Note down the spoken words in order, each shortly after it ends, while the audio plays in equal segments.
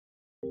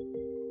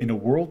In a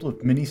world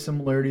with many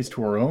similarities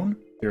to our own,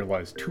 there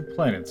lies two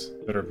planets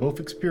that are both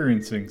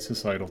experiencing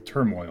societal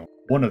turmoil.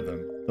 One of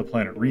them, the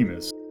planet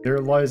Remus, there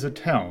lies a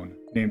town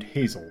named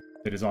Hazel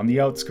that is on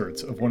the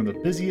outskirts of one of the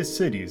busiest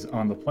cities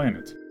on the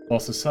planet. While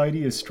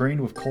society is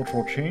strained with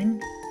cultural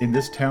change, in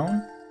this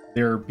town,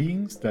 there are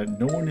beings that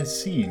no one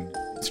has seen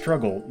and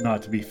struggle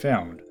not to be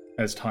found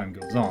as time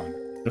goes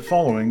on. The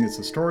following is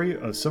the story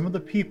of some of the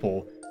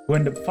people who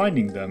end up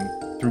finding them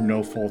through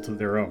no fault of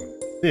their own.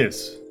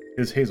 This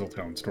is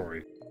Hazeltown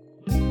Story.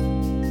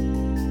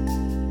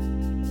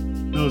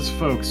 Those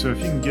folks, so if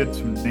you can get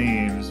some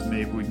names,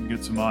 maybe we can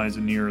get some eyes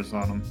and ears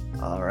on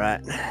them. All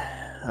right.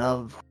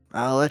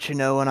 I'll let you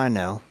know when I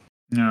know.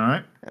 All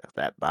right. If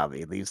that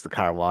Bobby leaves the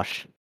car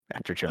wash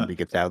after Chumby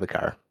gets out of the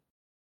car.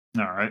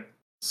 All right.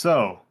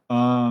 So,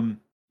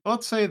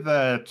 let's say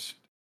that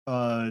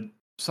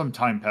some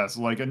time passes,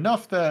 like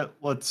enough that,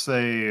 let's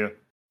say,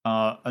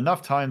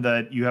 enough time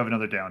that you have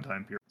another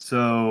downtime period.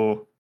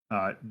 So,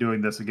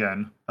 doing this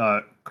again.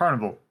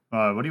 Carnival,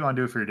 what do you want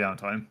to do for your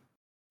downtime?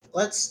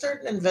 Let's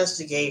start an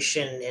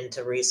investigation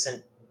into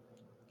recent,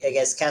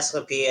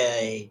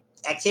 Cassiopeia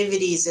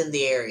activities in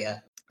the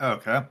area.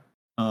 Okay.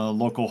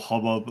 Local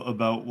hubbub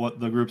about what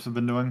the groups have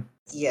been doing?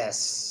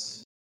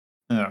 Yes.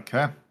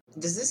 Okay.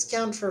 Does this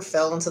count for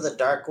fell into the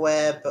dark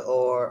web,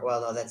 or, well,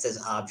 no, that says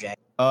object.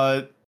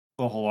 Well,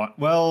 hold on.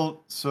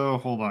 Well, so,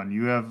 hold on.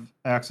 You have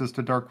access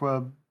to dark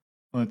web?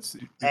 Let's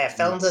see. I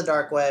fell into the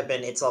dark web,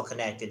 and it's all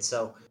connected,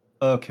 so...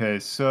 Okay,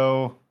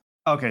 so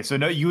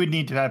no, you would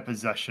need to have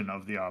possession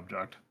of the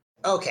object.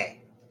 Okay,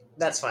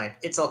 that's fine.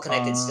 It's all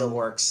connected, still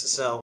works,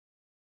 so...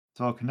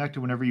 It's all connected.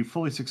 Whenever you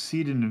fully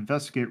succeed in an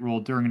investigate roll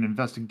during an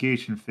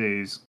investigation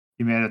phase,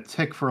 you may add a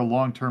tick for a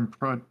long-term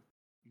You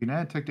can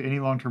add a tick to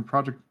any long-term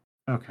project.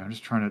 Okay, I'm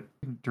just trying to...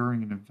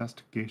 During an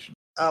investigation.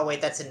 Oh,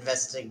 wait, that's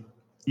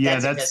Yeah,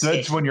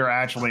 that's when you're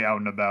actually out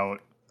and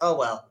about. Oh,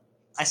 well.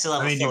 I still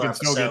have a filler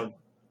episode.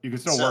 You can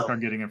still work on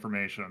getting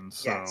information,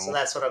 so... Yeah, so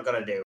that's what I'm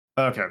gonna do.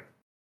 Okay.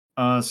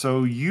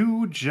 So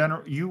you're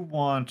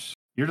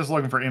just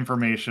looking for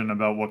information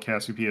about what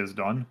Cassiopeia has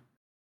done?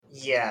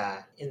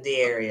 Yeah, in the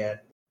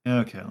area.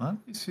 Okay, let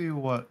me see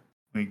what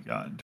we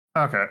got.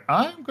 Okay,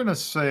 I'm just gonna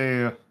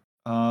say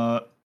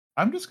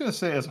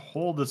as a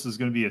whole, this is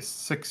gonna be a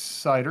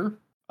 6-sider.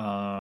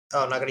 I'm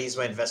not gonna use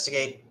my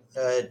investigate.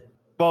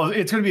 Well,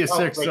 it's gonna be a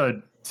six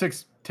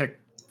tick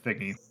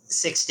thingy.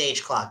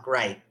 6-stage clock,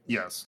 right?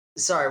 Yes.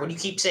 Sorry, when you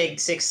keep saying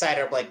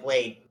 6-sider, I'm like,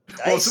 wait.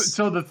 Well,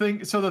 so the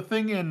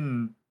thing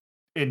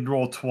in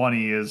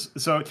Roll20 is,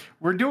 so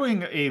we're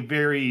doing a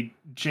very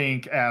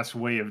jank ass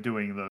way of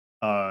doing the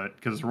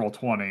because it's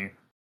Roll20.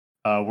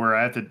 Where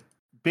I have to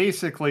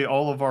basically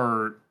all of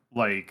our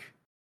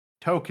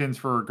tokens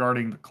for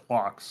regarding the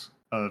clocks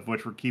of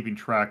which we're keeping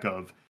track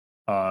of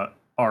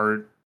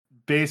are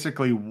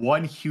basically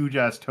one huge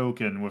ass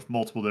token with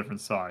multiple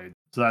different sides.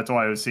 So that's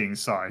why I was seeing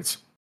sides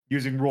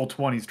using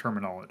Roll20's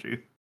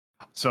terminology.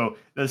 So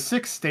the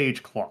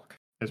 6-stage clock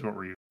is what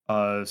we're using.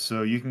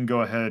 So you can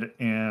go ahead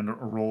and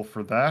roll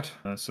for that.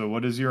 So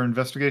what is your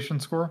investigation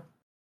score?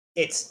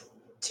 It's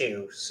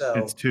 2. So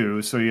it's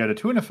 2. So you had a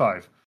 2 and a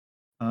 5.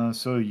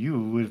 So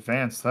you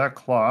advance that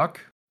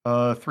clock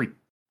 3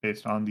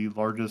 based on the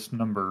largest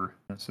number.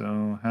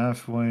 So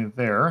halfway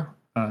there.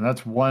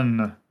 That's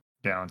one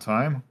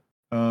downtime.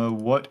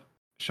 What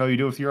shall you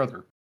do with your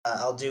other?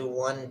 I'll do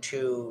one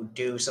to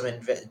do some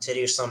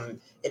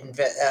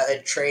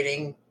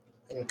trading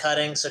and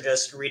cutting. So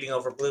just reading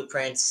over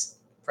blueprints,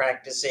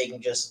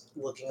 practicing, just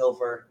looking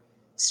over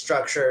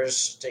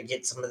structures to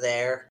get some of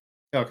there.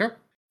 Okay.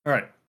 All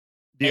right.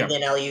 Yeah. And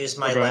then I'll use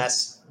my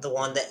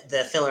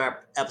the filler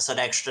episode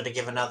extra to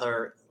give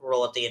another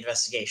roll at the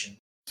investigation.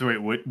 So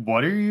wait,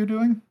 what are you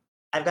doing?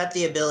 I've got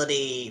the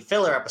ability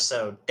filler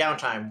episode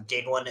downtime.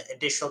 Gain one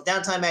additional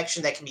downtime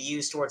action that can be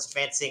used towards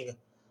advancing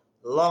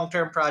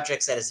long-term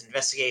projects that is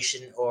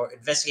investigating or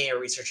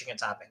researching a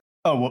topic.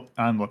 Oh, well,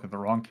 I'm looking at the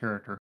wrong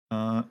character.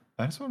 I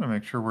just want to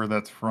make sure where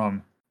that's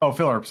from. Oh,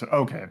 filler episode.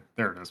 Okay,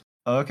 there it is.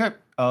 Okay,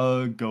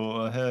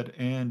 go ahead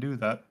and do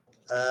that.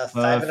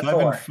 5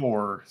 and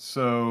 4.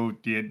 So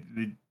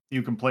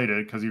you completed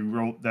it because you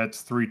rolled.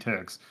 That's 3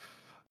 ticks.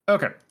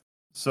 Okay,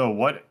 so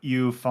what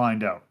you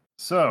find out.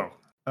 So,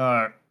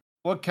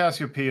 what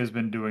Cassiopeia has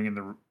been doing in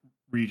the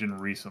region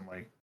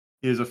recently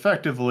is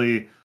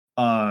effectively,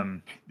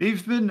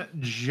 they've been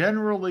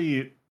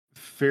generally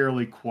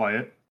fairly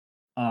quiet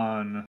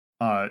on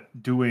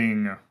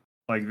doing,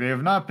 they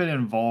have not been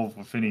involved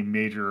with any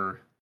major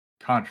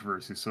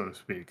controversy, so to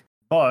speak.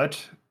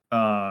 But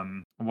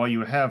what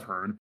you have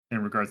heard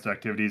in regards to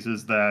activities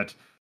is that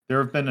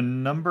there have been a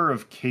number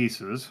of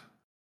cases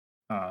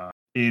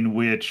in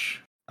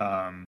which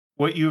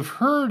what you've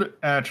heard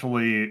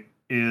actually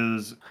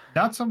is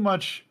not so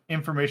much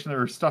information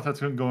or stuff that's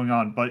been going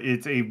on, but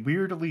it's a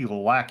weirdly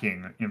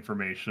lacking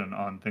information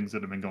on things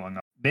that have been going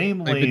on.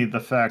 Namely, the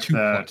fact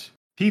that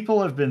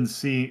people have been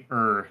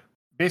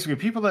basically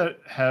people that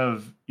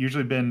have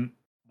usually been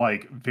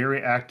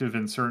very active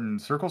in certain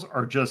circles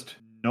are just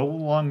no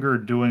longer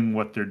doing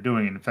what they're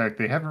doing. In fact,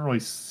 they haven't really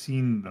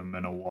seen them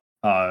in a while.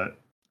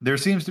 there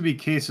seems to be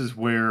cases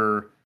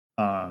where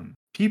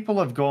people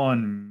have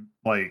gone,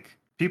 like,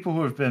 people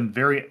who have been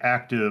very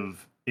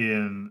active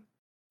in,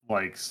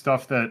 like,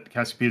 stuff that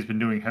Cassiopeia has been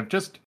doing have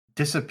just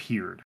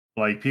disappeared.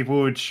 Like, people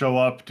would show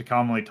up to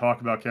commonly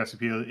talk about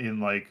Cassiopeia in,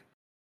 like,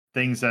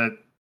 things that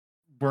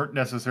weren't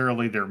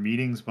necessarily their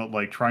meetings, but,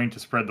 like, trying to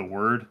spread the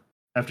word,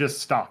 have just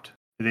stopped.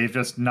 They've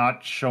just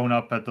not shown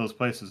up at those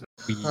places.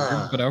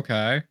 Weird, but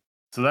okay.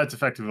 So that's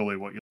effectively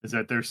what is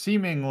that they're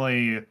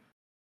seemingly,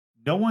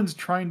 no one's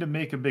trying to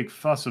make a big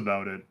fuss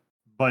about it,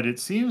 but it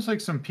seems like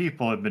some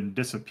people have been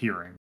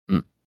disappearing.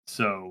 Mm.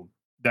 So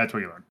that's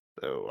what you learn.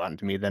 So on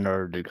to me then,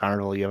 or do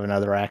Carnival, you have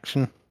another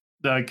action?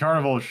 The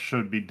carnival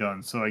should be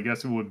done, so I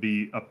guess it would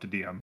be up to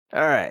DM.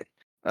 All right.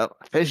 Well,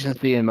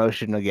 efficiency in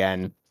motion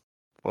again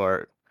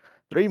for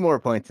 3 more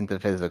points into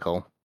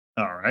physical.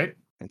 All right.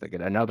 Means I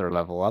get another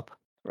level up.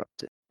 We're up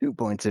to 2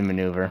 points in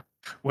maneuver.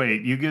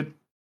 Wait, you get.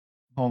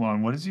 Hold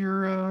on. What is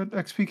your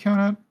XP count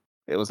at?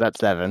 It was at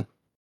 7.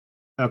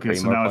 Okay, 3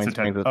 so more now it's a points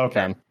 10. brings us to Okay.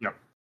 10. Yep.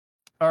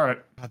 All right.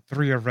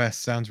 3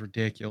 arrests sounds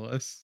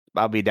ridiculous.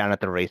 I'll be down at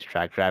the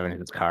racetrack driving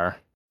his car.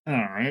 All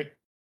right.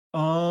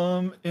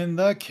 In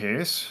that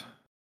case,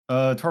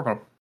 Torpo.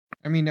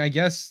 I mean, I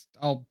guess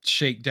I'll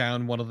shake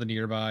down one of the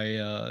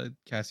nearby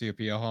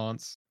Cassiopeia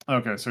haunts.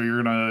 Okay, so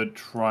you're gonna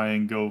try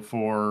and go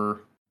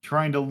for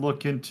trying to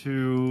look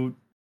into,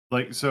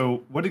 like,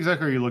 so what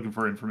exactly are you looking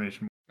for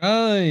information?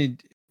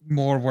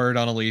 More word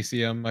on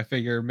Elysium. I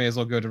figure may as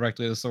well go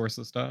directly to the source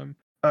this time.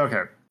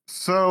 Okay,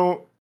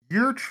 so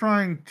you're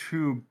trying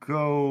to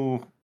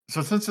go.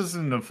 So since this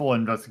isn't a full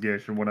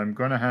investigation, what I'm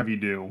going to have you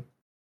do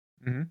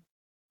Mhm.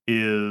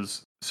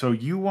 is, so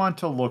you want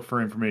to look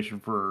for information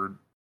for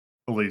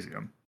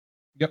Elysium.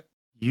 Yep.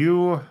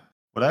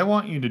 What I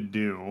want you to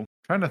do,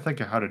 trying to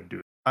think of how to do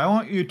it. I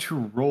want you to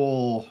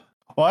roll.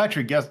 Well,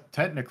 actually, guess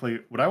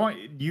technically, what I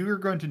want you're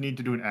going to need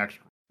to do an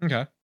action.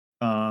 Okay.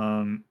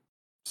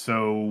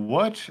 So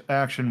what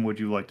action would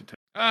you like to take?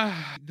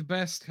 The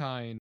best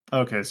kind.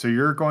 Okay, so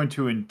you're going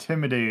to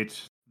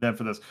intimidate them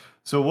for this.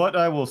 So what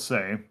I will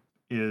say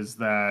is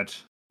that,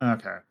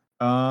 okay.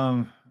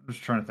 I'm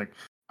just trying to think.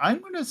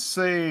 I'm gonna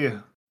say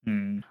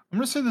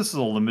this is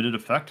a limited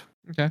effect.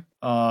 Okay.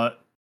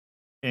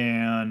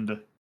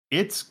 And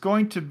it's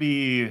going to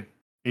be,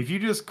 if you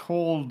just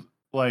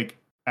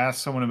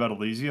ask someone about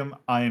Elysium,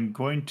 I am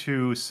going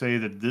to say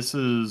that this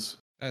is.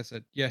 I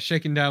said, yeah,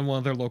 shaking down one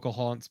of their local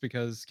haunts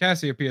because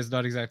Cassiopeia is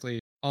not exactly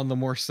on the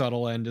more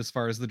subtle end as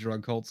far as the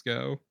drug cults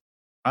go.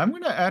 I'm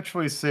going to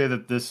actually say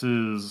that this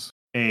is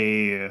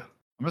a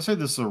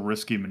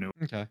risky maneuver.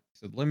 Okay.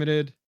 So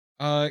limited.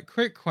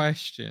 Quick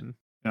question.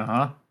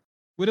 Uh-huh.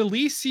 Would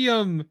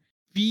Elysium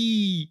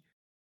be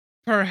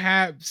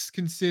perhaps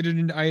considered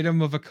an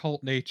item of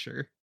occult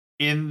nature?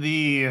 In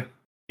the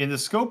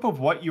scope of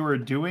what you are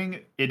doing,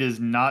 it is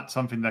not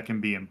something that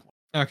can be employed.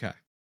 Okay.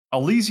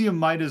 Elysium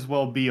might as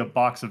well be a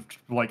box of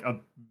might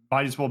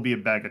as well be a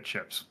bag of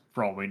chips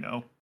for all we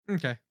know.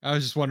 Okay. I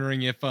was just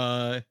wondering if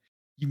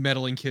you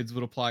meddling kids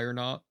would apply or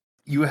not.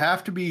 You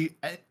have to be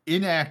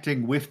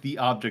enacting with the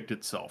object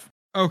itself.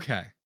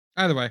 Okay.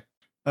 Either way.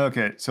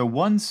 Okay, so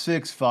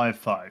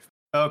 1655.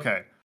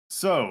 Okay,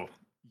 so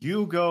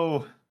you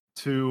go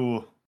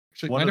to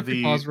Actually, one mind of if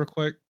we the. pause real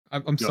quick?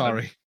 I'm Go ahead.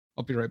 sorry.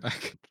 I'll be right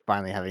back.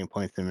 Finally having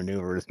points in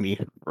maneuver is me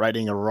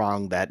righting a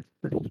wrong that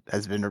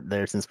has been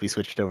there since we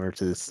switched over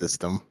to the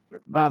system.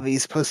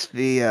 Bobby's supposed to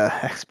be an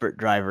expert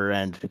driver,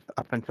 and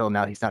up until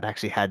now, he's not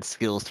actually had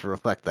skills to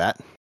reflect that.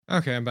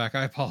 Okay, I'm back.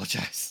 I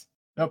apologize.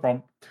 No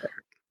problem.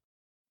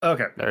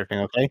 Okay. Everything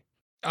okay?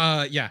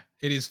 Yeah,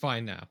 it is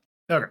fine now.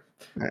 Okay.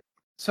 Right.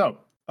 So,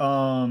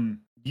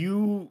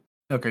 you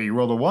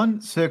rolled a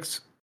 1,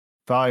 6,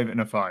 5,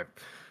 and a 5.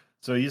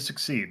 So you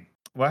succeed.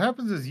 What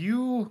happens is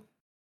you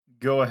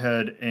go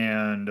ahead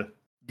and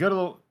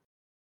go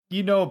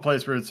to a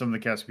place where some of the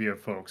Cassiopeia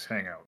folks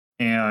hang out,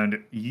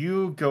 and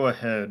you go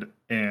ahead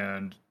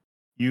and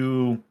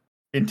you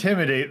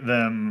intimidate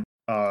them,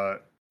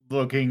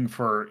 looking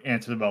for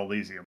answers about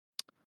Elysium.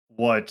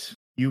 What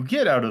you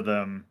get out of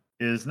them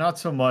is not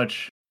so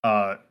much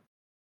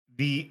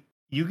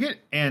you get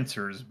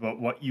answers, but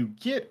what you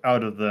get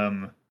out of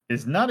them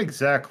is not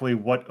exactly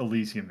what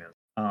Elysium is.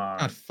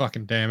 God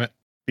fucking damn it.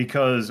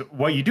 Because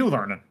what you do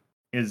learn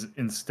is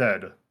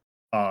instead,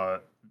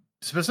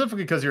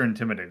 specifically because you're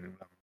intimidating them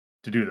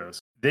to do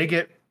this, they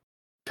get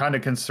kind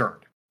of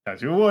concerned,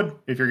 as you would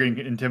if you're getting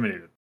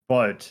intimidated.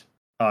 But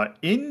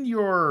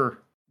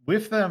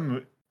with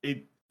them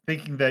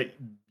thinking that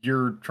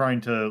you're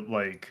trying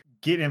to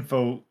get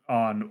info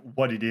on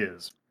what it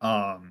is,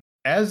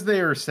 as they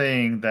are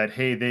saying that,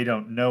 hey, they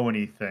don't know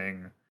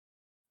anything,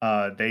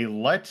 they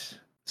let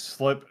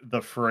slip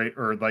the phrase,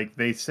 or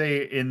they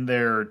say in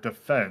their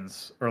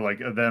defense, or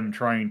them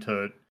trying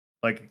to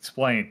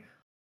explain,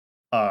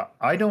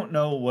 I don't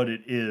know what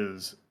it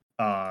is.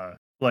 I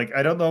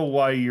don't know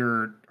why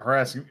you're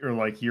harassing,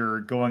 or you're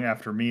going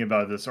after me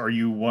about this. I'm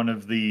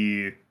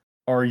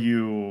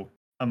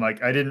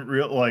like, I didn't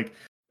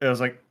I was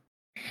like,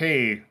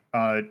 hey,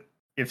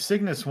 if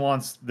Cygnus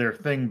wants their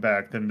thing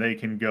back, then they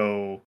can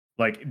go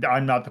Like,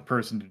 I'm not the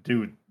person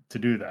to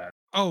do that.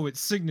 Oh,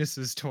 it's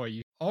Cygnus's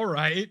toy. All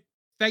right.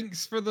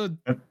 Thanks for the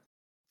Uh,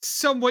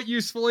 somewhat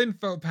useful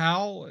info,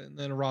 pal. And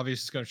then Aravia's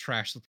just going to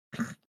trash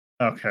the.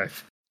 Okay.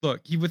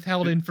 Look, he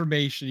withheld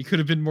information. He could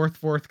have been more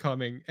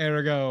forthcoming.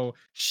 Ergo,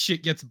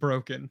 shit gets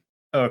broken.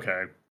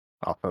 Okay.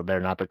 Also,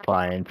 they're not the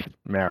client.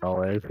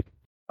 Meryl is.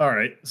 All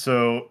right.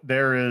 So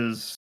there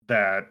is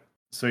that.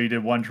 So you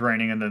did one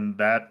training and then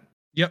that.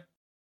 Yep.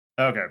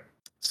 Okay.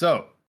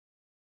 So,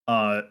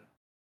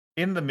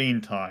 in the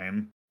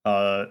meantime,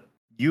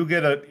 you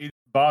get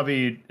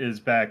Bobby is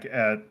back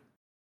at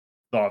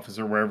the office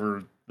or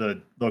wherever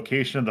the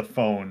location of the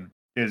phone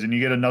is, and you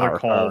get another Our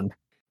call. phone.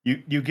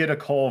 You get a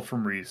call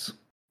from Reese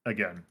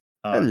again.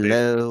 Basically.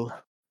 Hello.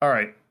 All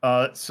right.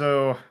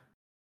 So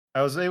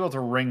I was able to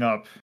ring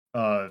up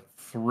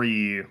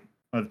 3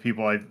 of the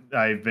people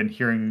I've been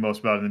hearing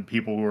most about, and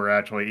people who are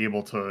actually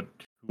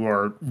who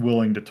are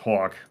willing to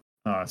talk,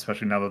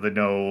 especially now that they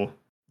know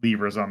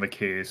Libra's on the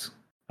case.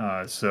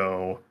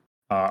 So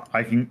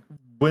I can.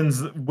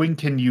 When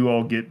can you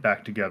all get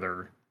back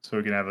together so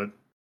we can have a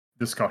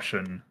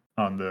discussion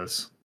on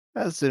this?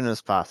 As soon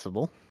as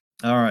possible.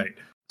 All right.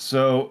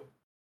 So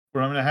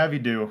what I'm going to have you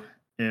do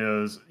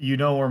is, you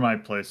know where my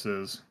place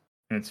is,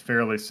 and it's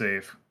fairly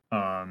safe.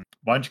 Why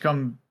don't you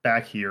come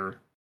back here,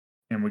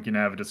 and we can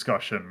have a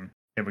discussion,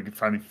 and we can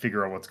finally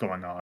figure out what's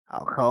going on.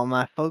 I'll call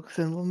my folks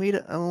and we'll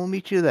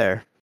meet you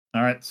there.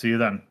 All right. See you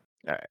then.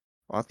 All right.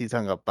 Once he's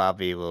hung up,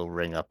 Bobby will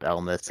ring up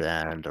Elmis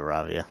and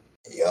Aravia.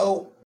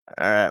 Yo,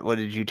 All right. What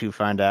did you two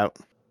find out?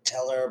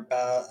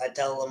 I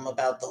tell them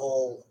about the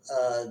whole,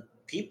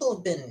 people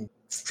have been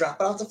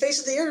dropping off the face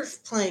of the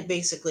earth,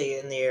 basically,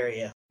 in the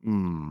area.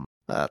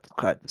 That's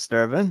quite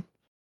disturbing.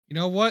 You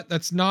know what?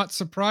 That's not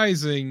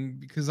surprising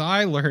because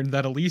I learned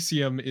that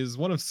Elysium is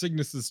one of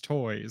Cygnus's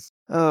toys.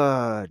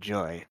 Oh,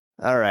 joy.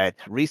 All right.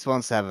 Reese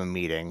wants to have a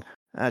meeting.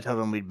 I told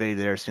him we'd be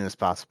there as soon as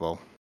possible.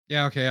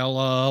 Yeah, okay,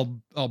 I'll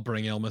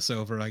bring Elmis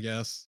over, I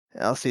guess.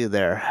 I'll see you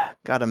there.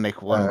 Gotta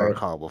make one more Alright.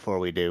 call before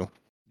we do.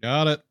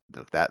 Got it.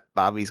 That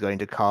Bobby's going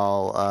to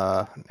call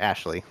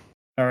Ashley.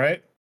 All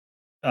right.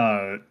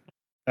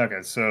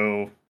 Okay.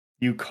 So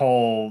you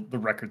call the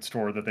record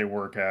store that they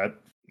work at.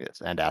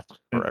 Yes, and ask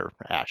for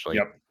Ashley.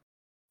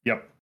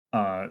 Yep.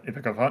 They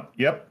pick up. Huh?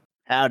 Yep.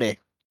 Howdy,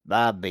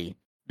 Bobby.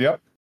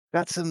 Yep.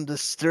 Got some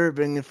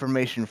disturbing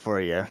information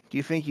for you. Do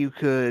you think you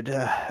could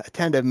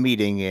attend a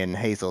meeting in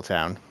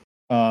Hazeltown?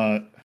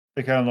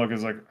 They kind of look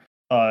as like,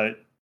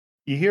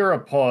 you hear a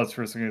pause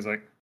for a second. He's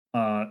like,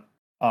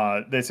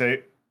 they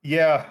say,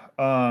 yeah,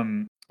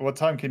 what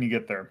time can you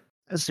get there?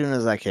 As soon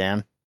as I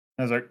can.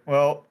 I was like,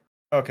 well,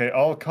 okay,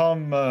 I'll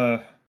come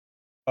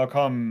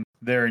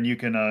there and you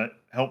can,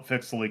 help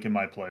fix the leak in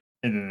my place.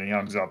 And then he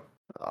hangs up.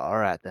 All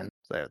right, then.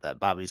 So that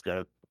Bobby's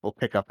we'll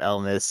pick up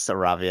Elmis,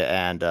 Saravia,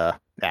 and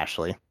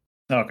Ashley.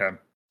 Okay.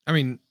 I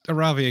mean,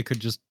 Aravia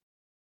could just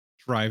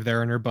drive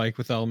there on her bike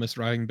with Elmis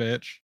riding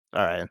bitch.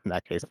 All right, in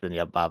that case, then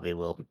yeah, Bobby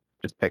will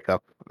just pick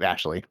up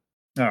Ashley.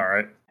 All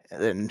right.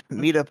 And then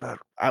meet up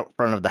out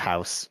front of the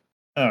house.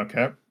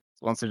 Okay.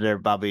 Once they're there,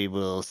 Bobby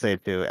will say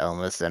to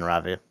Elmis and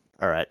Ravia,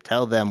 all right,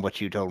 tell them what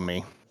you told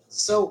me.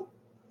 So,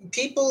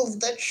 people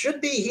that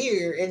should be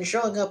here and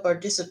showing up are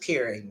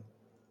disappearing.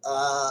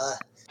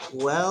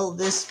 Well,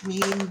 this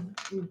means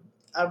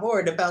I'm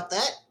worried about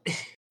that.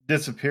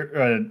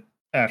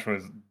 Ash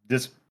was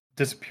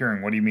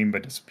disappearing. What do you mean by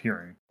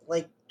disappearing?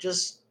 Like,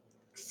 just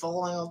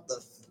falling off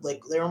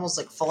they're almost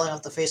like falling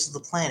off the face of the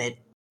planet.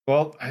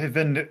 Well, I've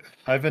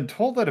been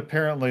told that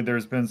apparently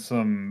there's been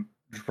some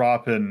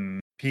drop in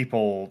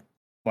people,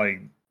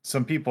 like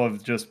some people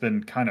have just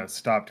been kind of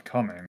stopped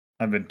coming.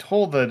 I've been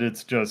told that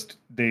it's just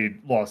they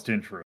lost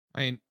interest.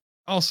 I mean,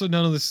 also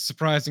none of this is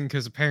surprising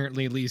because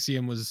apparently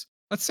Elysium was,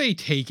 let's say,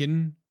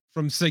 taken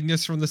from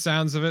Cygnus from the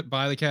sounds of it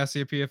by the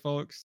Cassiopeia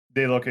folks.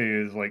 They look at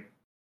you as like,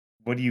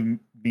 what do you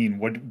mean?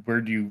 Where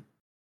do you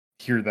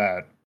hear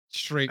that?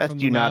 Straight Best from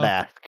the you not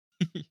mouth.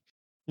 ask.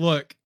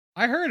 Look,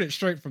 I heard it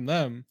straight from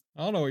them.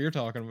 I don't know what you're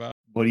talking about.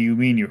 What do you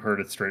mean you heard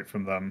it straight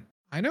from them?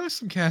 I know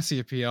some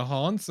Cassiopeia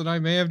haunts, and I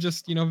may have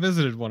just,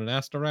 visited one and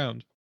asked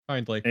around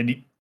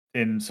kindly.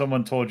 And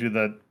someone told you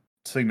that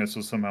Cygnus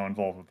was somehow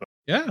involved with it.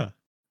 Yeah.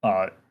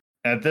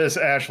 At this,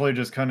 Ashley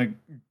just kind of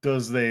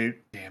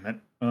damn it.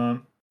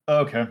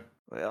 Okay.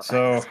 Well,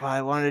 So- that's why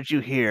I wanted you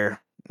here.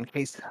 In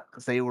case,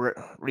 because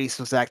Reese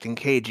was acting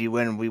cagey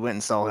when we went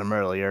and saw him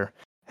earlier.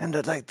 And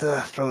I'd like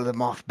to throw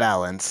them off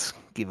balance,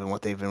 given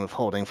what they've been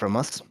withholding from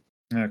us.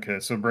 Okay,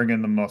 so bring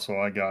in the muscle.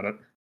 I got it.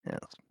 Yeah,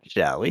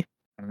 shall we?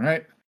 All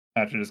right.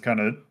 Ashley just kind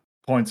of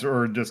points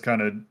or just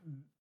kind of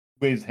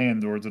waves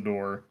hand towards the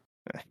door.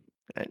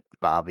 Right.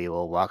 Bobby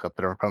will walk up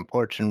to the front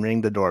porch and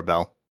ring the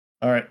doorbell.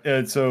 All right.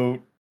 And so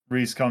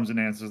Reese comes and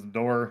answers the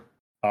door,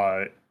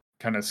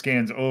 kind of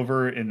scans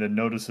over and then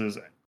notices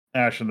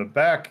Ash in the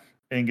back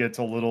and gets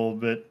a little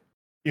bit.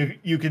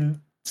 You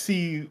can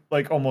see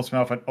like almost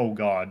mouth like, oh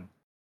God.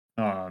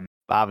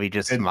 Bobby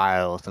just And-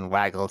 smiles and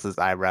waggles his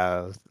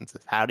eyebrows and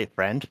says, howdy,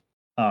 friend.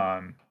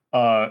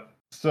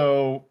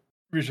 So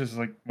Reese is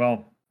like,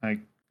 well, I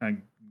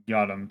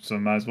got him, so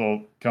might as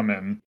well come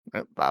in.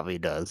 Bobby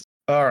does.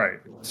 All right.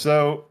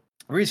 So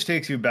Reese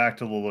takes you back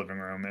to the living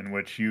room, in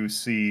which you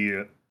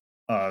see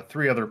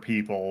 3 other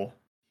people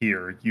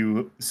here.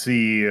 You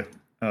see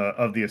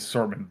of the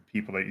assortment of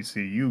people that you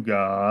see, you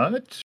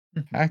got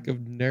Pack of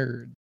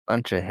nerds.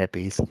 Bunch of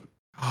hippies.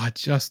 Oh,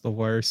 just the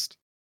worst.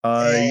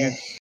 you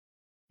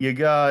you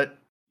got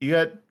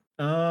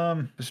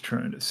just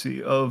trying to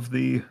see of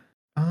the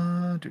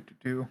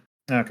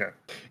okay.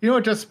 You know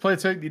what? Just play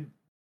it safe. You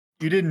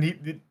didn't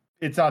need.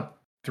 It's not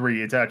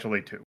 3. It's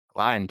actually 2.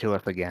 Lying to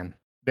us again.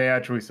 They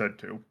actually said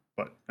 2,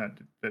 but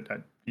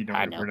you know,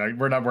 I know.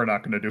 we're not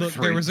going to do Look,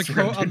 3. there was a We're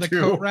gonna coat on do the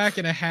 2. coat rack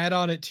and a hat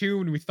on it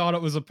too, and we thought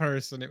it was a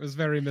person. It was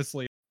very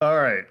misleading. All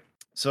right.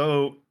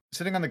 So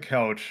sitting on the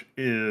couch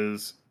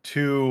is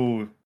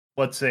 2,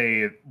 let's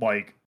say,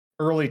 like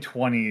early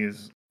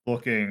 20s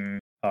looking,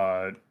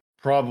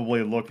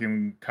 probably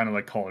looking kind of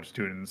like college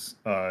students.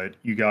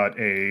 You got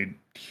a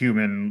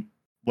human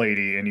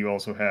lady, and you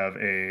also have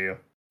a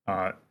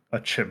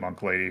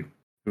chipmunk lady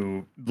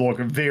who look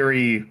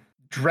very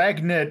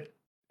dragnet,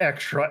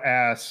 extra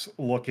ass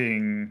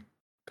looking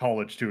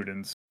college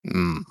students.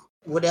 Mm.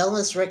 Would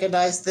Elmas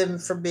recognize them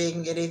from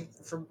being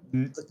from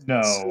the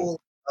No. school?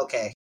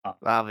 Okay.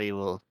 Bobby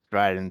will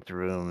stride into the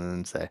room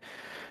and say,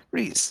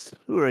 Reese,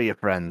 who are your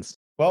friends?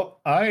 Well,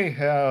 I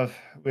have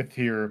with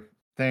here,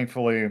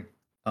 thankfully,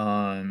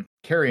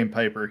 Carrie and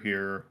Piper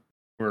here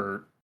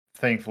were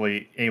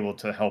thankfully able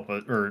to help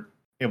us, or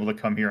able to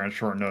come here on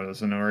short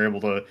notice, and are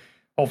able to,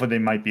 hopefully they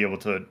might be able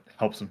to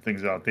help some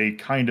things out. They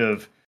kind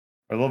of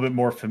are a little bit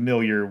more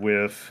familiar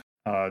with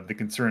the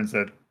concerns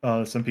that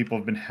some people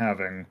have been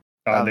having.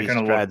 They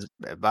kind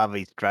of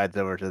Bobby strides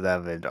over to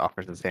them and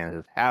offers his hand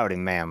and says, Howdy,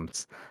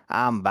 ma'ams.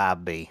 I'm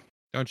Bobby.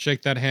 Don't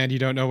shake that hand. You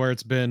don't know where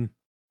it's been.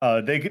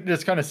 they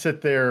just kind of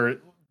sit there.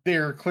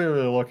 They're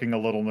clearly looking a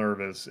little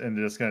nervous, and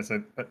just kind of say,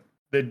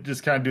 they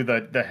just kind of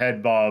do the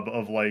head bob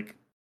of like,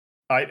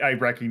 I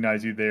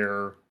recognize you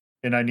there,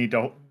 and I need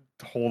to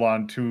hold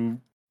on to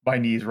my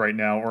knees right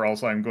now, or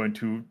else I'm going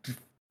to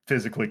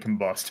physically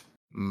combust.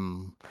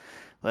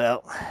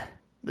 Well,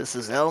 this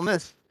is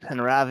Elmas and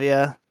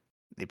Ravia.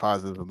 He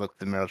pauses and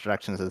looks in Meryl's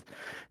direction and says,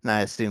 and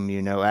I assume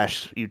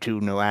you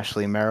two know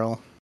Ashley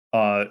Merrill?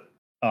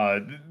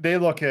 They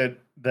look at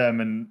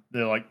them and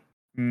they're like,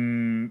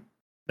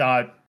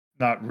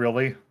 not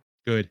really.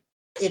 Good.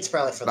 It's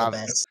probably for the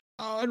best.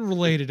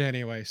 Unrelated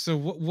anyway. So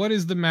what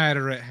is the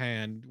matter at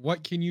hand?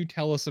 What can you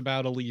tell us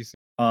about Elise?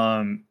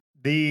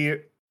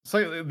 The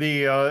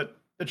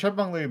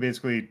chipmunk lady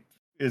basically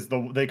is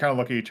they kind of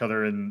look at each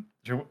other, and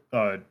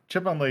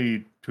chipmunk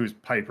lady, who's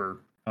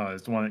Piper,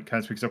 is the one that kind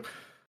of speaks up.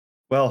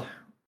 Well,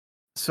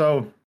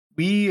 so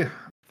we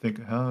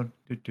think, how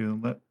did you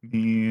let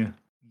me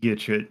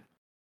get you?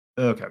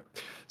 Okay,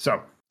 so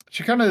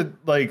she kind of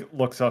like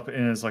looks up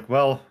and is like,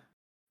 well,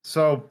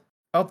 so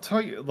I'll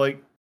tell you,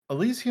 like,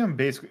 Elysium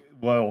basically,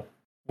 well,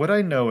 what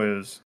I know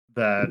is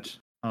that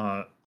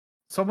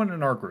someone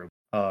in our group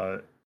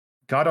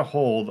got a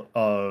hold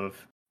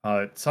of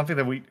something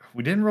that we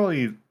didn't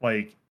really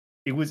like.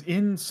 It was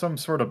in some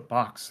sort of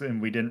box,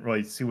 and we didn't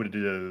really see what it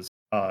is.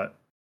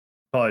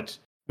 But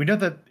we know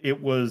that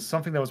it was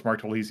something that was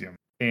marked Elysium,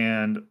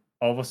 and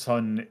all of a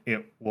sudden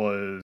it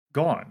was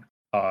gone.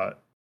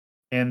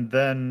 And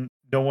then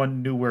no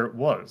one knew where it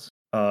was.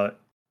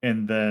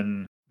 And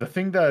then the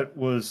thing that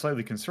was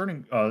slightly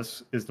concerning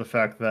us is the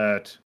fact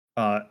that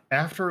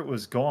after it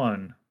was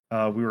gone,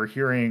 I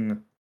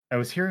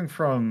was hearing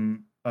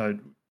from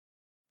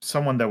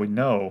someone that we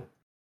know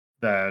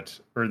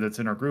that's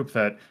in our group,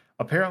 that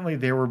apparently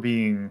they were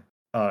being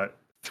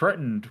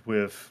threatened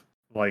with,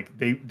 like,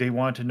 they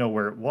wanted to know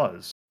where it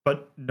was,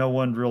 but no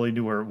one really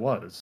knew where it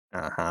was.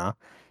 Uh-huh.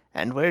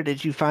 And where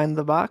did you find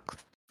the box?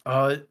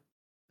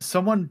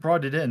 Someone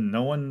brought it in.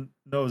 No one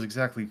knows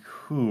exactly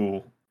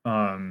who.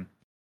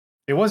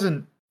 It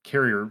wasn't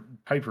Carrie or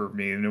Piper or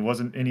me, and it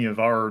wasn't any of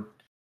our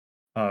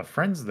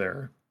friends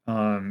there.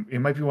 It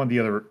might be one of the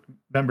other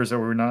members that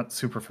we're not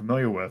super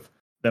familiar with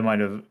that might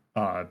have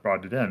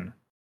brought it in.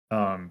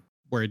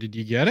 Where did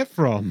you get it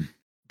from?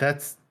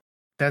 That's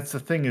the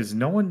thing, is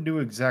no one knew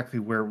exactly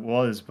where it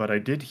was, but I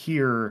did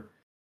hear.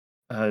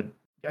 I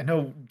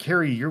know,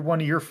 Carrie, one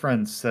of your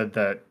friends said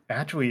that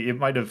actually it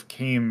might have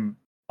came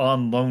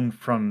on loan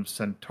from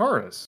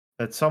Centaurus,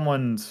 that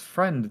someone's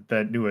friend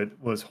that knew it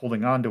was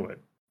holding on to it,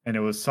 and it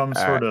was some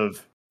sort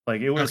of,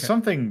 like, it was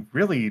something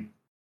really,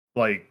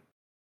 like,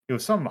 it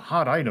was some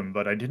hot item,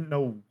 but I didn't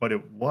know what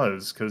it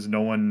was because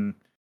no one,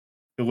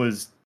 it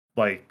was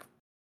like,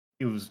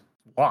 it was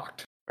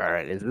locked. All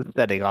right, is this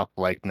setting off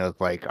like, no,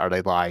 like, are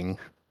they lying?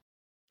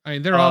 I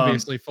mean, they're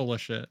obviously full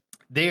of shit.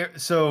 They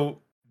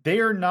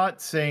are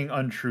not saying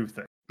untrue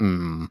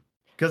things.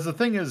 Because the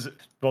thing is,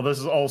 well, this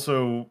is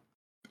also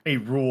a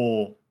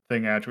rule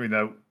thing actually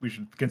that we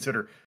should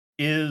consider,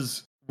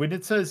 is when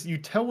it says you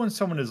tell when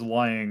someone is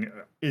lying,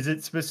 is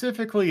it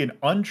specifically an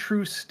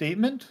untrue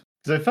statement?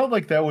 Because I felt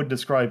like that would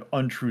describe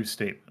untrue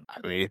statement.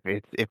 I mean,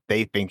 if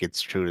they think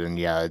it's true, then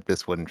yeah,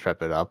 this wouldn't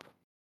trip it up.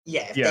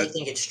 Yeah, if they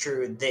think it's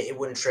true, it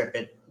wouldn't trip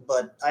it.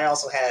 but I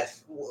also have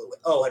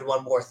and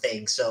one more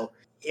thing. So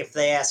if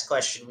they ask a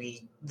question,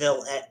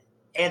 they'll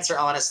answer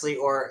honestly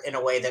or in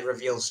a way that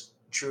reveals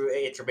true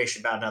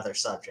information about another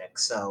subject.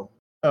 So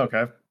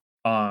Okay.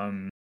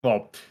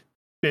 Well,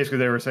 basically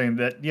they were saying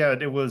that yeah,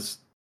 it was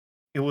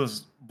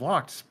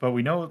blocked, but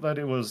we know that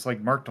it was like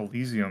marked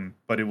Elysium,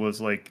 but it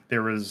was like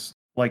there was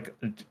like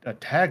a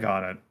tag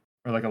on it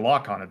or like a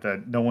lock on it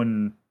that no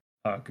one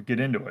could get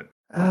into it.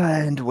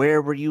 And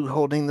where were you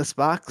holding this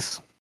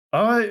box?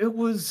 It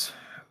was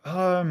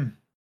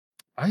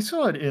I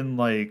saw it in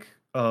like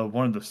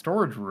one of the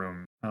storage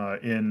room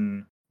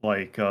in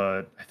like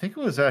I think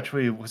it was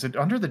actually was it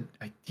under the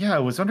yeah,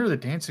 it was under the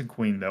Dancing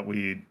Queen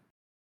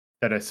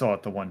that I saw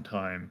it the one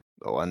time.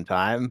 The one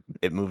time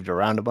it moved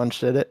around a bunch,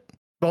 did it?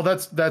 Well,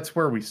 that's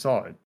where we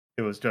saw it.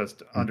 It was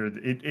just under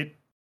it.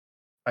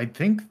 I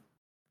think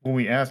when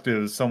we asked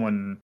it,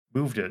 someone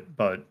moved it,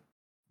 but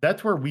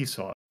that's where we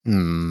saw it.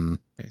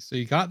 Okay, so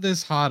you got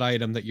this hot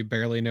item that you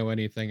barely know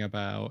anything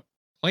about.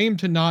 Claim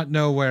to not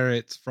know where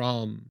it's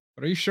from.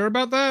 But are you sure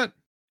about that?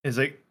 Is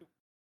like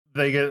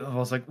they get. I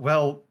was like,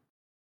 well,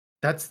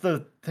 that's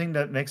the thing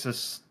that makes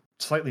us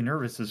slightly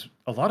nervous. Is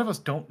a lot of us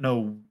don't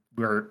know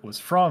where it was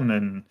from,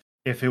 and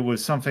if it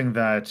was something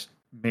that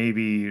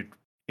maybe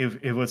if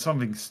it was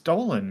something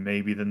stolen,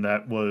 maybe then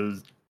it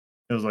was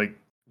like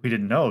we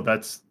didn't know.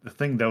 That's the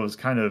thing that was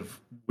kind of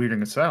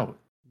weirding us out.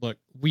 Look,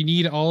 we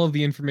need all of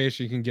the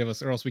information you can give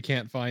us, or else we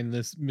can't find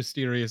this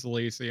mysterious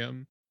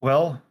Elysium.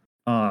 Well,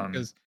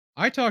 Because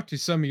I talked to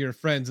some of your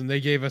friends and they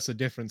gave us a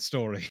different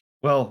story.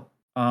 well,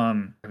 I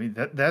mean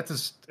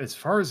that's as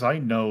far as I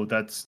know.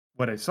 That's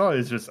what I saw.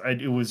 Is just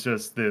it was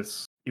just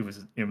this. It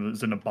was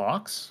in a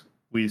box.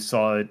 We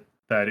saw it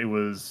that it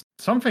was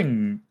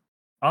something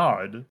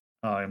odd,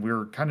 and we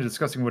were kind of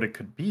discussing what it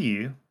could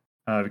be.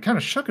 We kind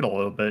of shook it a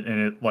little bit,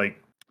 and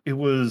it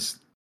was.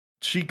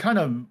 She kind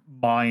of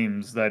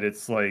mimes that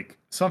it's like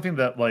something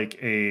that like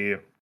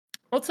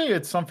let's say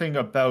it's something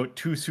about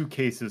 2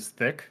 suitcases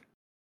thick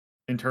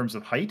in terms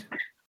of height,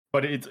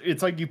 but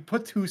it's like you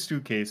put 2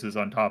 suitcases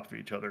on top of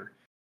each other,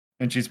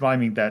 and she's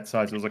miming that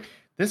size. It was like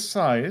this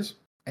size,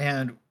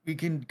 and we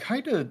can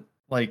kind of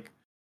like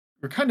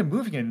we're kind of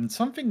moving it, and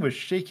something was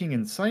shaking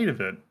inside of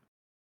it,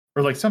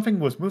 or like something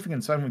was moving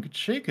inside, and we could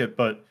shake it,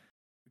 but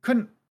we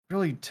couldn't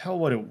really tell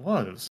what it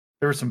was.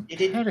 There was some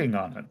padding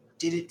on it.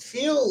 Did it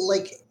feel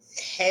like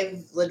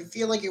heavy? Did it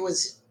feel like it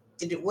was?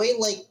 Did it weigh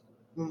like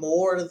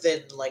more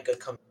than like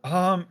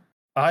a?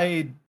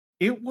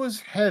 It was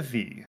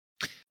heavy.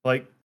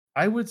 Like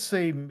I would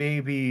say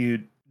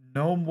maybe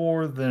no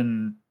more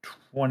than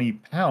 20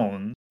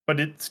 pounds,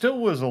 but it still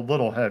was a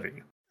little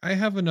heavy. I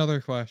have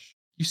another question.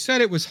 You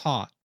said it was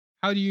hot.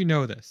 How do you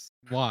know this?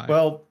 Why?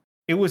 Well,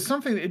 it was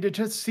something, it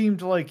just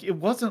seemed like it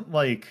wasn't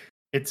like,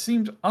 it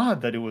seemed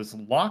odd that it was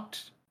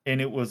locked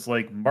and it was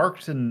like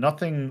marked and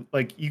nothing,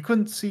 like you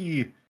couldn't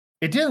see,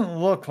 it didn't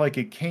look like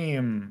it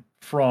came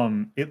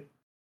from it.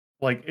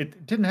 Like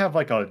it didn't have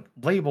like a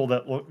label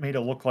that made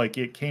it look like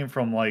it came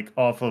from like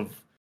off of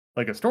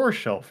like a store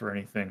shelf or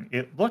anything.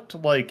 It looked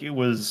like it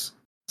was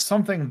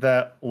something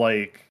that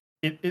like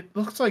it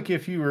looks like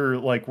if you were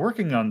like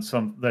working on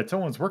that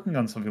someone's working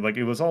on something, like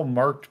it was all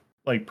marked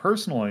like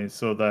personally,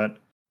 so that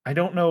I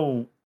don't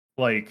know,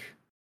 like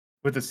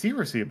with the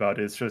secrecy about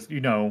it, it's just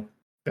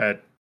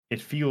that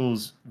it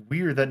feels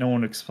weird that no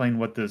one explained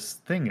what this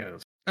thing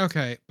is.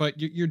 Okay, but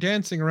you're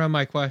dancing around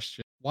my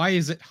question. Why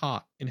is it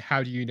hot, and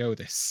how do you know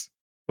this?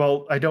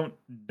 Well, I don't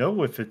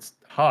know if it's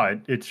hot.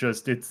 It's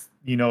just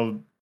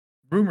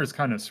rumors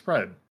kind of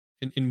spread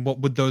And what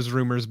would those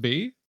rumors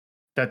be?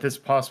 that this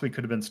possibly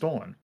could have been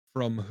stolen.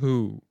 From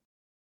who?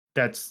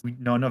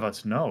 None of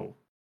us know.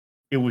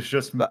 It was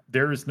just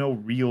there is no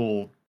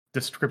real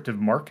descriptive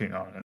marking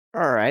on it.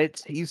 All right.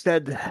 You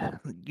said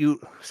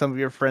some of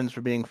your friends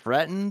were being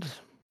threatened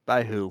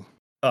by who?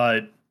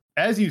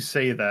 As you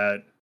say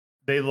that,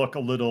 they look a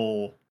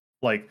little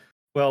like,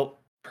 well,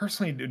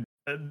 personally,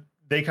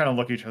 they kind of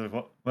look at each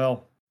other.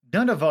 Well,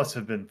 none of us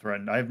have been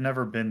threatened. I've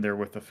never been there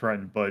with a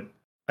threat, but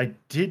I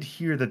did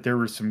hear that there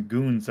were some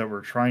goons that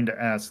were trying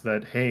to ask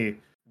that, hey,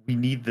 we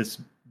need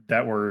this,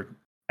 that were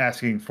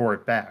asking for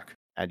it back.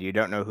 And you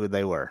don't know who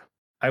they were?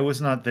 I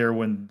was not there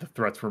when the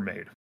threats were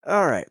made.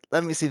 All right,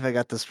 let me see if I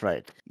got this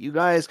right. You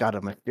guys got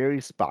a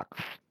mysterious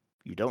box.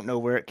 You don't know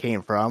where it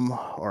came from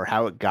or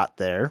how it got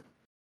there.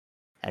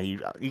 And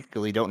you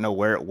equally don't know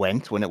where it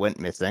went when it went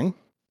missing.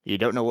 You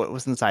don't know what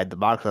was inside the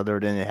box other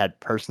than it had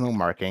personal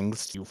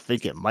markings. You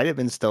think it might have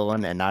been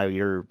stolen, and now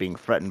you're being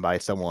threatened by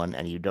someone,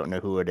 and you don't know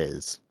who it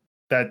is.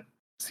 That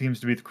seems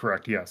to be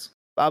correct, yes.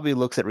 Bobby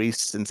looks at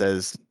Reese and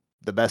says,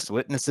 "The best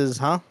witnesses,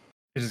 huh?"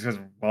 It just goes,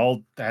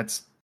 well,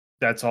 that's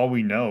all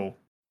we know.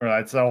 Or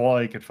that's all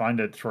I could find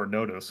at short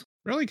notice.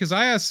 Really? Because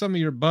I asked some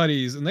of your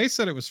buddies, and they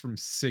said it was from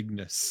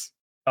Cygnus.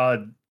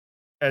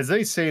 As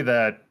they say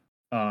that,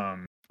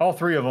 all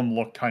 3 of them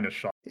look kind of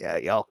shocked. Yeah,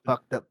 y'all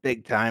fucked up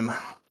big time.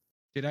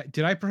 Did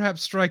I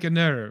perhaps strike a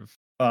nerve?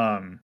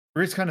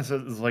 Reese kind of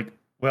says like,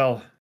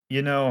 well,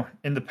 in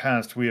the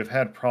past we have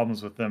had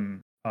problems with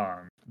them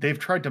they've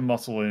tried to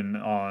muscle in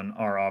on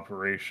our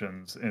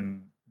operations,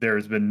 and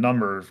there's been a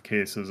number of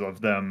cases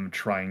of them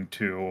trying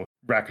to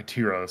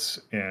racketeer us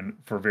and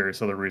for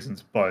various other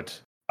reasons, but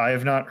I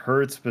have not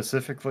heard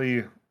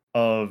specifically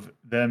of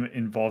them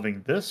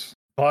involving this,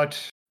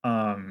 but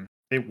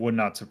it would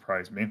not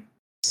surprise me.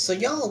 So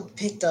y'all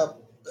picked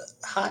up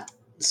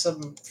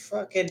some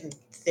fucking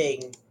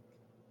thing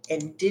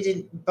and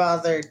didn't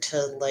bother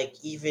to like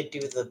even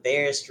do the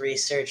barest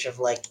research of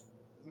like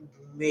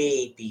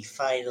maybe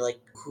find like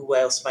who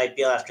else might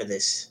be after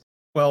this.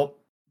 Well,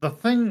 the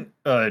thing,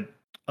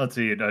 let's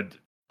see,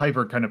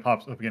 Hyper kind of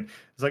pops up again.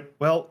 It's like,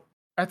 well,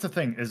 that's the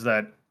thing is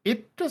that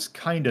it just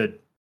kind of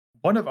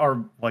one of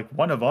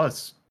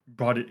us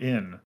brought it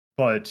in,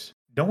 but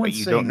no But one's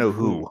you saying don't know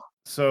who.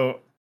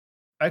 So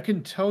I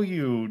can tell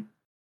you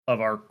of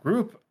our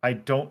group, I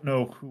don't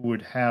know who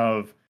would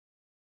have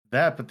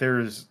that, but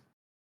there's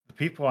the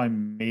people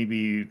I'm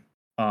maybe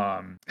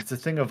it's a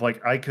thing of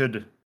like I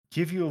could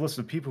give you a list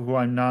of people who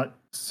I'm not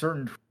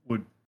certain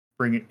would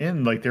bring it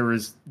in. Like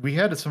we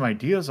had some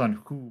ideas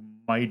on who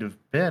might have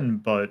been,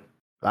 but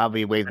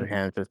Bobby waves her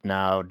hand and says,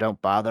 "No, don't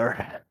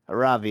bother."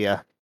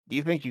 Aravia, do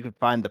you think you could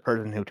find the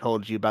person who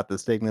told you about the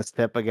Cygnus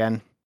tip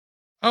again?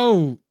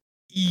 Oh,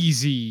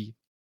 easy.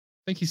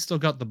 I think he's still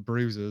got the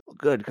bruises. Well,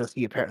 good, because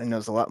he apparently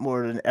knows a lot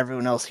more than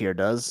everyone else here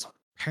does.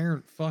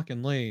 Parent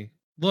fucking Lee.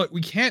 Look,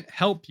 we can't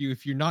help you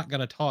if you're not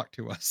gonna talk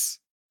to us.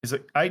 it's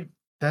like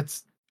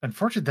that's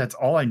unfortunate, that's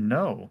all I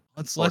know.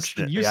 That's less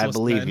than Fortunately, useless. I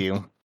believe then. you.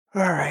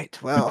 All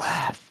right, well,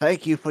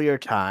 thank you for your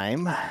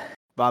time.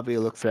 Bobby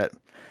looks at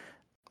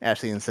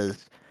Ashley and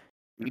says,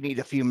 "You need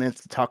a few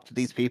minutes to talk to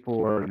these people,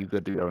 or are you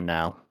good to go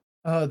now?"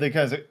 They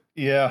guys,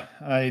 yeah,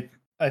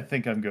 I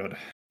think I'm good.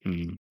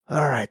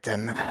 All right,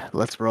 then,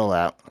 let's roll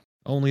out.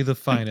 Only the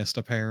finest,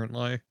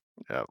 apparently.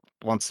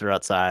 Once they're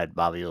outside,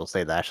 Bobby will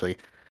say to Ashley,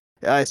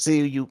 "I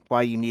see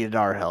why you needed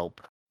our help."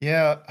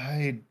 Yeah,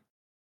 I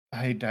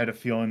had a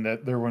feeling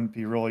that there wouldn't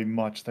be really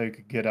much they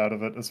could get out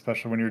of it,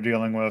 especially when you're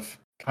dealing with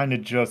kind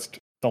of just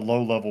the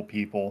low level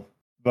people.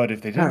 But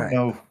if they didn't Alright.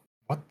 know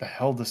what the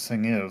hell this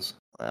thing is,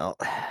 Well,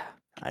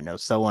 I know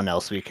someone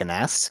else we can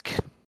ask.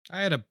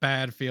 I had a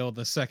bad feel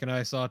the second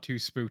I saw two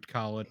spooked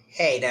college.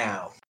 Hey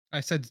now. I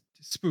said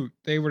spooked.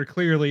 They were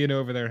clearly in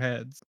over their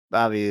heads.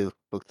 Bobby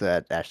looks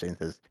at Ashley and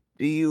says,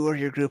 "Do you or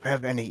your group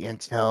have any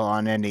intel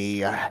on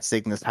any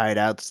Cygnus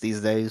hideouts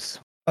these days?"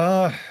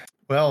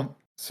 well,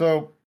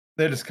 so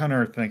they just kind of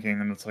are thinking,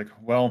 and it's like,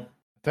 well,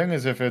 the thing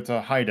is, if it's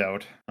a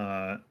hideout,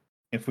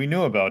 if we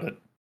knew about it,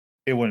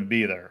 it wouldn't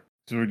be there.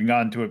 So we'd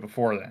gotten to it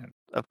before then.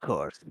 Of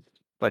course,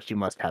 but you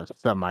must have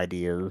some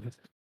ideas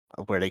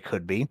of where they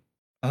could be.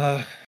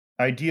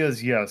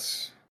 Ideas,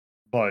 yes,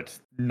 but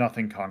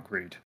nothing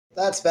concrete.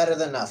 That's better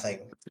than nothing.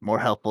 More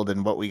helpful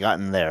than what we got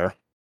in there.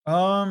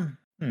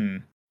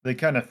 They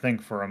kind of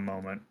think for a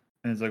moment,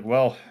 and it's like,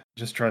 well,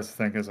 just tries to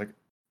think. It's like,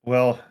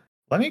 well,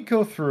 let me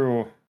go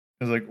through.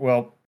 It's like,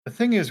 well, the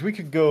thing is, we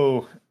could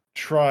go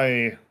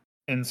try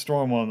and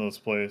storm one of those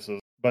places,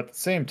 but at the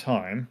same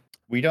time,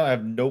 we don't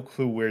have no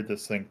clue where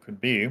this thing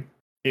could be,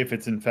 if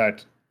it's in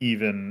fact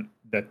even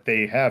that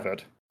they have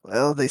it.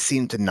 Well, they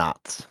seem to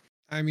not.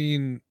 I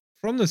mean,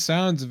 from the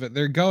sounds of it,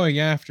 they're going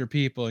after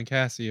people in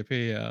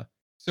Cassiopeia.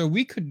 So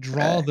we could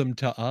draw them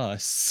to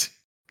us.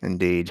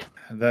 Indeed.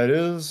 That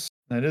is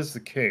the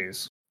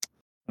case.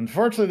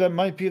 Unfortunately, that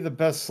might be the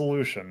best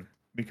solution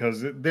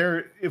because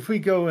if we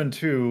go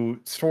into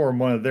storm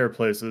one of their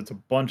places, it's a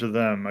bunch of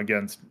them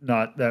against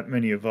not that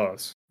many of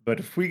us. But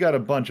if we got a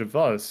bunch of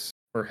us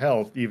for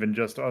health, even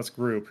just us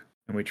group,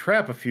 and we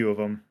trap a few of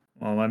them,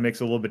 well, that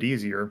makes it a little bit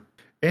easier.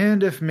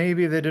 And if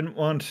maybe they didn't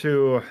want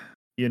to,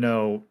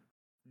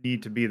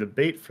 need to be the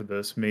bait for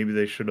this, maybe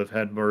they should have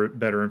had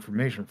better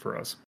information for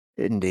us.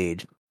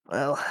 Indeed.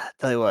 Well,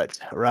 tell you what,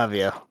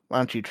 Ravia, why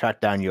don't you track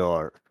down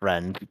your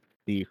friend,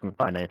 see if you can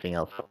find anything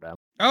else for them.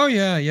 Oh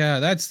yeah,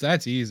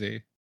 that's easy.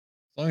 As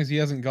long as he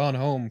hasn't gone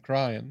home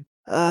crying.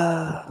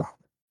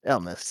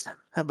 Elmis,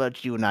 how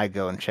about you and I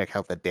go and check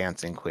out the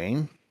Dancing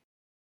Queen?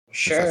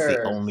 Since that's the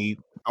Sure.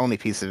 only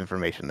piece of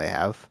information they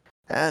have.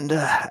 And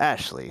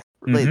Ashley,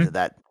 related to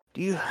that,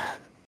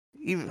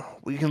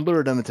 we can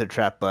lure them into a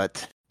trap,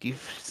 but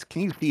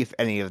can you see if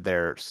any of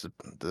their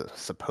the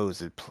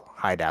supposed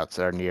hideouts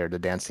are near the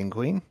Dancing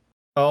Queen?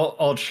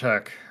 I'll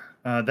check.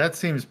 That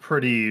seems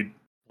pretty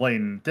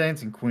blatant.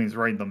 Dancing Queen's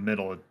right in the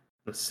middle of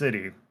the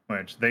city,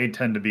 which they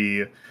tend to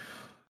be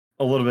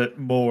a little bit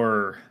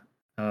more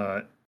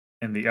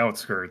in the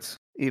outskirts.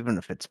 Even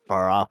if it's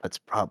far off, it's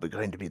probably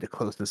going to be the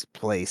closest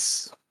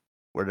place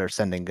where they're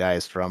sending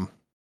guys from.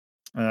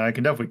 I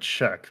can definitely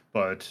check,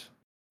 but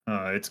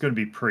it's going to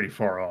be pretty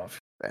far off.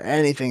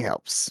 Anything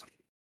helps.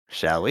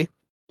 Shall we?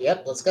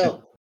 Yep, let's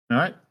go. All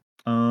right.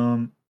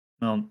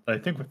 Well, I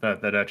think with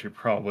that actually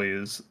probably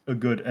is a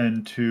good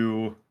end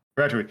to.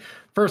 Actually,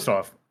 first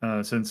off,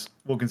 since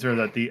we'll consider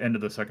that the end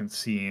of the second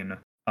scene,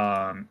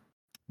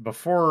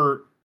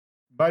 before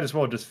might as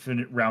well just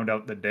round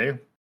out the day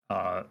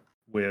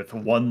with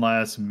one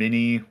last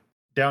mini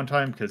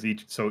downtime because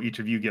each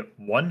of you get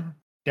one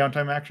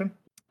downtime action.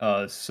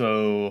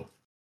 So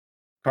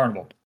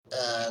Carnival.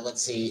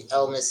 Let's see.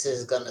 Elmis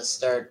is gonna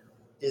start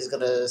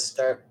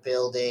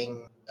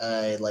building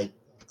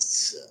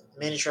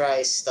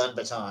miniaturized stun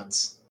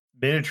batons.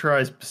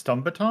 Miniaturized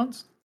stun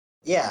batons?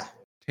 Yeah.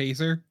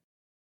 Taser?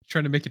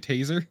 Trying to make a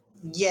taser?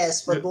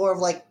 Yes, but more of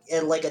like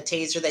a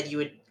taser that you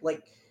would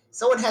like.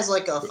 Someone has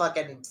like a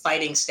fucking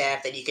fighting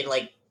staff that you can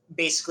like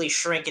basically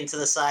shrink into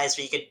the size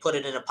where you could put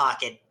it in a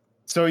pocket.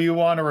 So you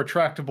want a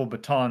retractable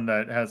baton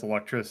that has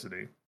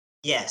electricity?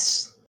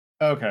 Yes.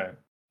 Okay.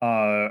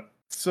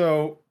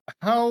 So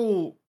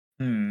how?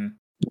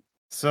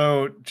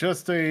 So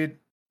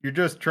you're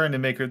just trying to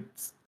make it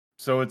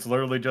so it's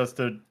literally just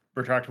a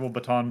retractable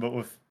baton, but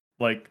with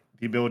like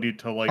the ability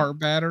to like Heart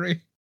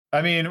battery?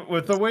 I mean,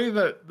 with the way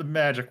that the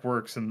magic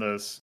works in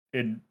this,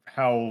 in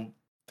how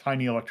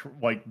tiny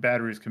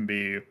batteries can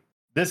be,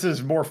 this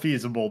is more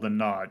feasible than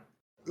not.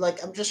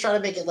 Like, I'm just trying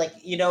to make it like,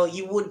 you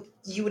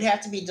would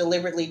have to be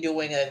deliberately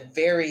doing a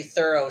very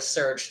thorough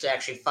search to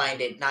actually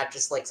find it, not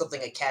just like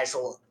something a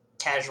casual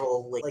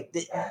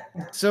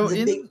So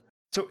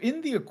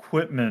in the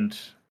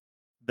equipment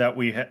that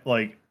we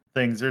like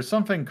things, there's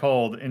something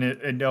called,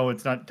 and no,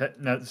 it's not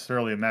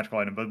necessarily a magical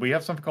item, but we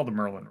have something called the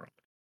Merlin Rod,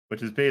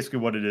 which is basically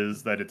what it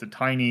is, that it's a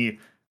tiny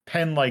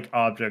pen-like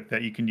object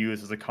that you can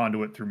use as a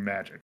conduit through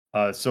magic.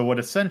 So what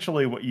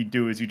you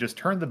do is you just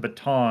turn the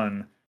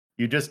baton,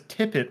 you just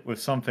tip it with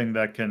something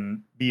that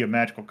can be a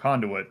magical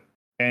conduit,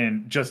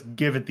 and just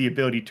give it the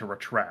ability to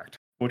retract,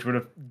 which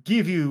would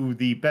give you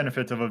the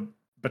benefits of a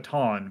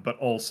baton, but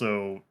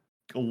also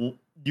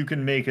you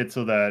can make it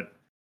so that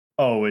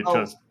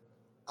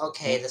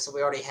Okay, so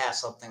we already have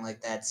something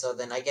like that. So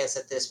then I guess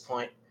at this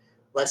point,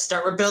 let's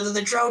start rebuilding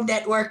the drone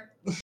network.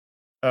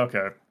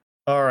 Okay.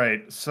 All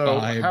right. So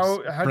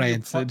how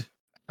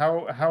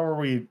are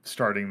we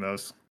starting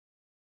this?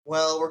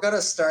 Well, we're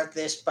gonna start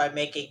this by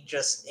making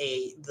just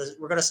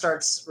we're gonna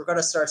start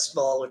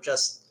small with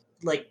just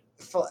like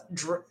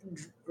we're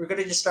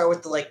gonna just start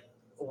with the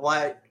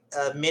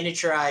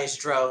miniaturized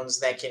drones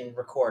that can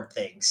record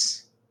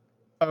things.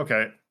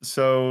 Okay,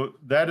 so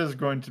that is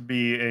going to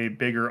be a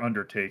bigger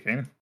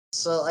undertaking.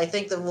 So I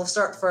think that we'll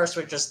start first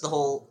with just the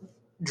whole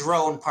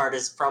drone part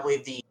is probably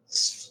the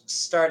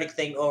starting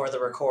thing over the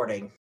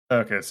recording.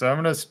 Okay, so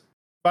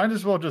might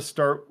as well just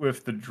start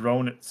with the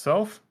drone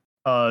itself.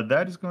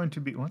 That is going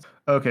to be what?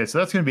 Okay, so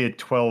that's going to be a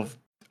 12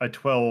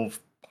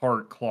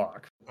 part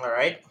clock. All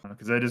right.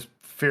 Because that is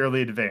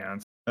fairly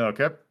advanced.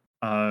 Okay.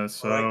 So all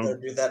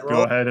right, do that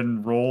roll. Go ahead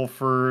and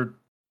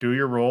do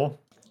your roll.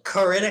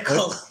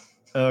 Critical.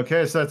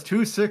 Okay, so that's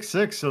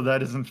 266. So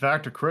that is in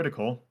fact a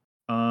critical.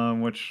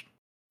 Which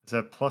is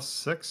that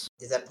 +6?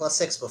 Is that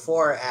 +6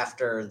 before or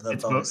after the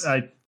bonus?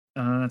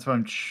 That's what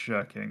I'm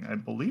checking. I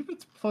believe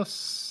it's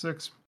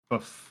 +6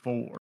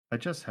 before. I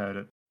just had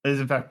it. It is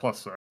in fact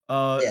 +6.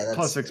 Yeah,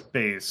 +6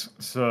 base.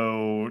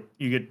 So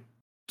you get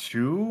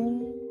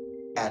 2?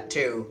 Yeah,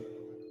 2.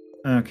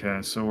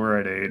 Okay, so we're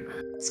at 8.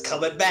 It's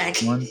coming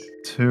back. 1,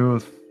 2,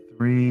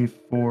 3,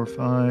 4,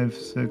 5,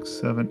 6,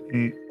 7,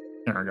 8.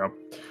 There we go.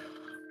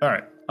 All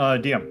right,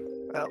 DM.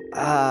 Well,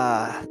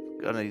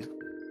 gonna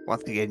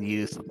once again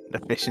use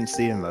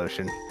efficiency and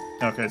motion.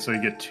 Okay, so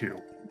you get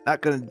 2.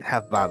 Not gonna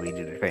have Bobby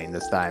do the train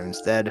this time.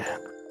 Instead,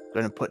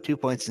 gonna put 2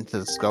 points into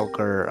the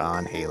Skulker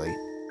on Haley.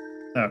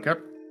 Okay.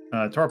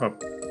 Torpo.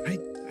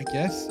 I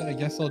guess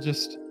I'll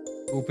just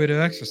do a bit of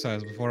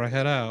exercise before I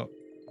head out.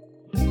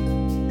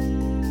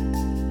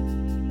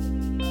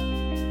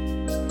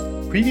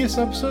 Previous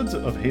episodes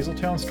of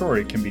Hazeltown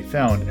Story can be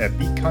found at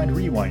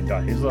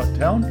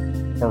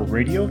bekindrewind.hazel.town or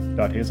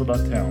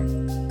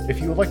radio.hazel.town. If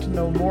you would like to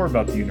know more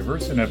about the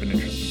universe and have an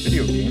interest in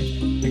video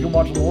games, you can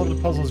watch Lord of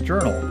the Puzzles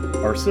Journal,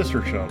 our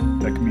sister show,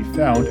 that can be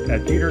found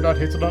at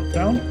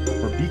gator.hazel.town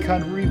or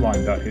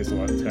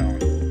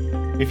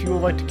bekindrewind.hazel.town. If you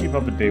would like to keep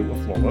up to date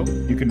with Lolo,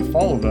 you can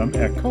follow them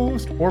at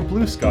co-host or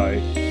Blue Sky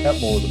at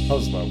Lolo the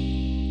Puzzlo.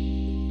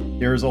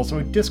 There is also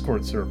a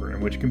Discord server in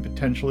which you can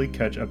potentially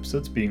catch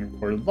episodes being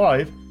recorded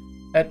live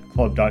at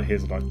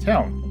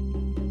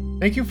club.hazel.town.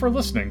 Thank you for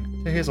listening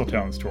to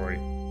Hazeltown Story.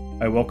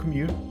 I welcome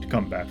you to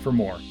come back for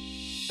more.